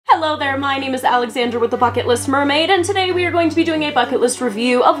Hello there, my name is Alexandra with the Bucket List Mermaid, and today we are going to be doing a bucket list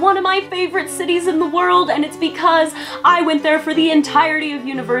review of one of my favorite cities in the world, and it's because I went there for the entirety of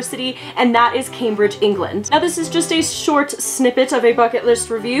university, and that is Cambridge, England. Now this is just a short snippet of a bucket list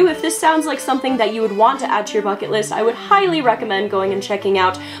review. If this sounds like something that you would want to add to your bucket list, I would highly recommend going and checking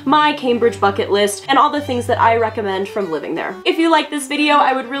out my Cambridge bucket list and all the things that I recommend from living there. If you like this video,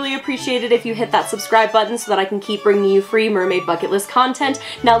 I would really appreciate it if you hit that subscribe button so that I can keep bringing you free mermaid bucket list content.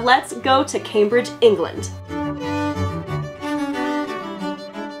 Now let's go to Cambridge, England.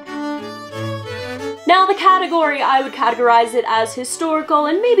 Now the category, I would categorize it as historical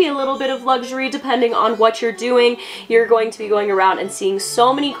and maybe a little bit of luxury depending on what you're doing. You're going to be going around and seeing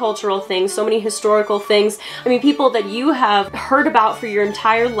so many cultural things, so many historical things. I mean, people that you have heard about for your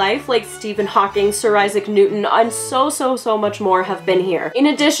entire life, like Stephen Hawking, Sir Isaac Newton, and so much more have been here. In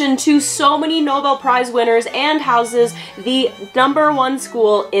addition to so many Nobel Prize winners and houses the #1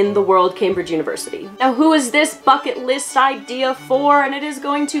 school in the world, Cambridge University. Now who is this bucket list idea for? And it is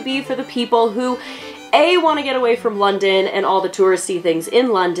going to be for the people who A, want to get away from London and all the touristy things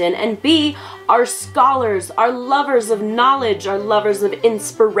in London, and B, are scholars, are lovers of knowledge, are lovers of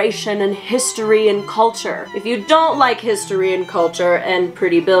inspiration and history and culture. If you don't like history and culture and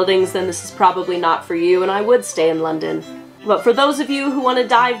pretty buildings, then this is probably not for you, and I would stay in London. But for those of you who want to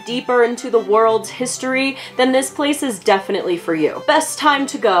dive deeper into the world's history, then this place is definitely for you. Best time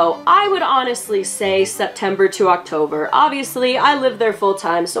to go, I would honestly say September to October. Obviously, I lived there full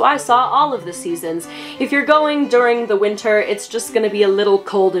time, so I saw all of the seasons. If you're going during the winter, it's just gonna be a little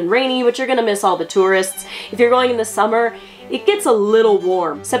cold and rainy, but you're gonna miss all the tourists. If you're going in the summer, it gets a little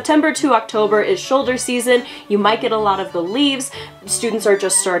warm. September to October is shoulder season. You might get a lot of the leaves. Students are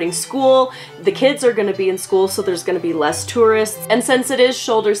just starting school. The kids are gonna be in school, so there's gonna be less tourists. And since it is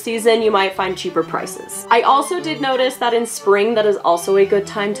shoulder season, you might find cheaper prices. I also did notice that in spring, that is also a good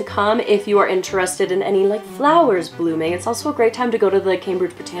time to come if you are interested in any like flowers blooming. It's also a great time to go to the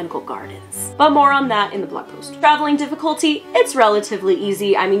Cambridge Botanical Gardens. But more on that in the blog post. Traveling difficulty, it's relatively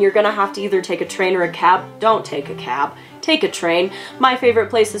easy. I mean, you're gonna have to either take a train or a cab. Don't take a cab. Take a train. My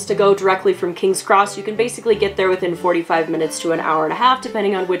favorite place is to go directly from King's Cross. You can basically get there within 45 minutes to an hour and a half,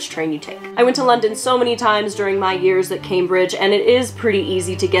 depending on which train you take. I went to London so many times during my years at Cambridge, and it is pretty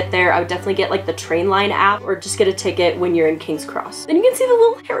easy to get there. I would definitely get like the Trainline app, or just get a ticket when you're in King's Cross. Then you can see the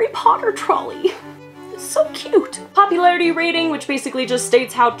little Harry Potter trolley. So cute. Popularity rating, which basically just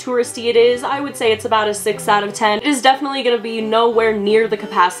states how touristy it is, I would say it's about a 6 out of 10. It is definitely going to be nowhere near the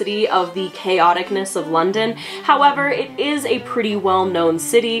capacity of the chaoticness of London. However, it is a pretty well-known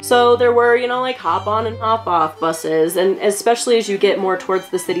city, so there were, you know, like hop on and hop off buses, and especially as you get more towards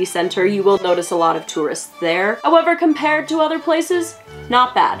the city center, you will notice a lot of tourists there. However, compared to other places,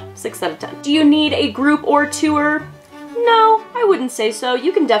 not bad. 6 out of 10. Do you need a group or tour? No, I wouldn't say so.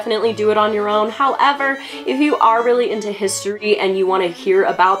 You can definitely do it on your own. However, if you are really into history and you want to hear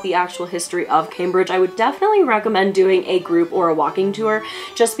about the actual history of Cambridge, I would definitely recommend doing a group or a walking tour,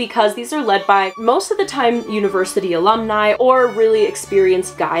 just because these are led by most of the time university alumni or really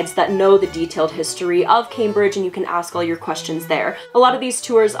experienced guides that know the detailed history of Cambridge, and you can ask all your questions there. A lot of these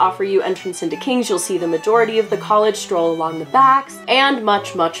tours offer you entrance into King's. You'll see the majority of the college stroll along the backs, and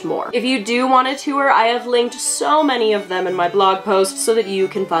much more. If you do want a tour, I have linked so many of them in my blog post so that you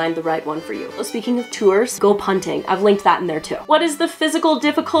can find the right one for you. Speaking of tours, go punting. I've linked that in there too. What is the physical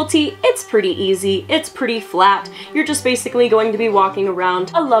difficulty? It's pretty easy. It's pretty flat. You're just basically going to be walking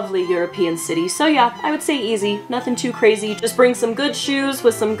around a lovely European city. So yeah, I would say easy. Nothing too crazy. Just bring some good shoes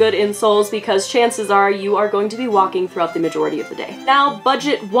with some good insoles, because chances are you are going to be walking throughout the majority of the day. Now,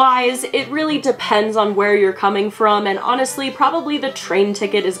 budget-wise, it really depends on where you're coming from, and honestly, probably the train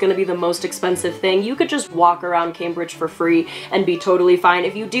ticket is going to be the most expensive thing. You could just walk around Cambridge for free and be totally fine.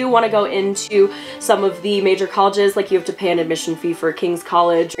 If you do want to go into some of the major colleges, like you have to pay an admission fee for King's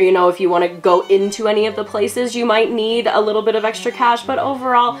College, or you know, if you want to go into any of the places, you might need a little bit of extra cash, but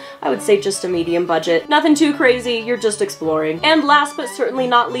overall, I would say just a medium budget. Nothing too crazy, you're just exploring. And last but certainly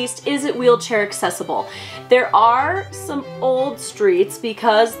not least, is it wheelchair accessible? There are some old streets,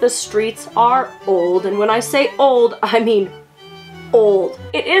 because the streets are old, and when I say old, I mean old.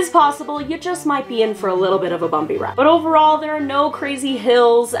 It is possible, you just might be in for a little bit of a bumpy ride. But overall, there are no crazy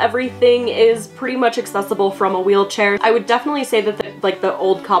hills. Everything is pretty much accessible from a wheelchair. I would definitely say that the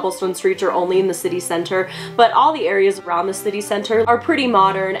old cobblestone streets are only in the city center, but all the areas around the city center are pretty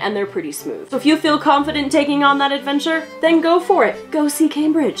modern and they're pretty smooth. So if you feel confident taking on that adventure, then go for it. Go see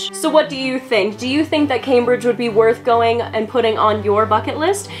Cambridge. So what do you think? Do you think that Cambridge would be worth going and putting on your bucket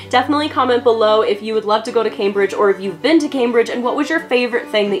list? Definitely comment below if you would love to go to Cambridge, or if you've been to Cambridge and what would was your favorite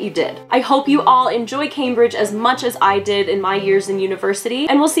thing that you did? I hope you all enjoy Cambridge as much as I did in my years in university,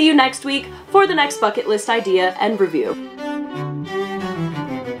 and we'll see you next week for the next bucket list idea and review.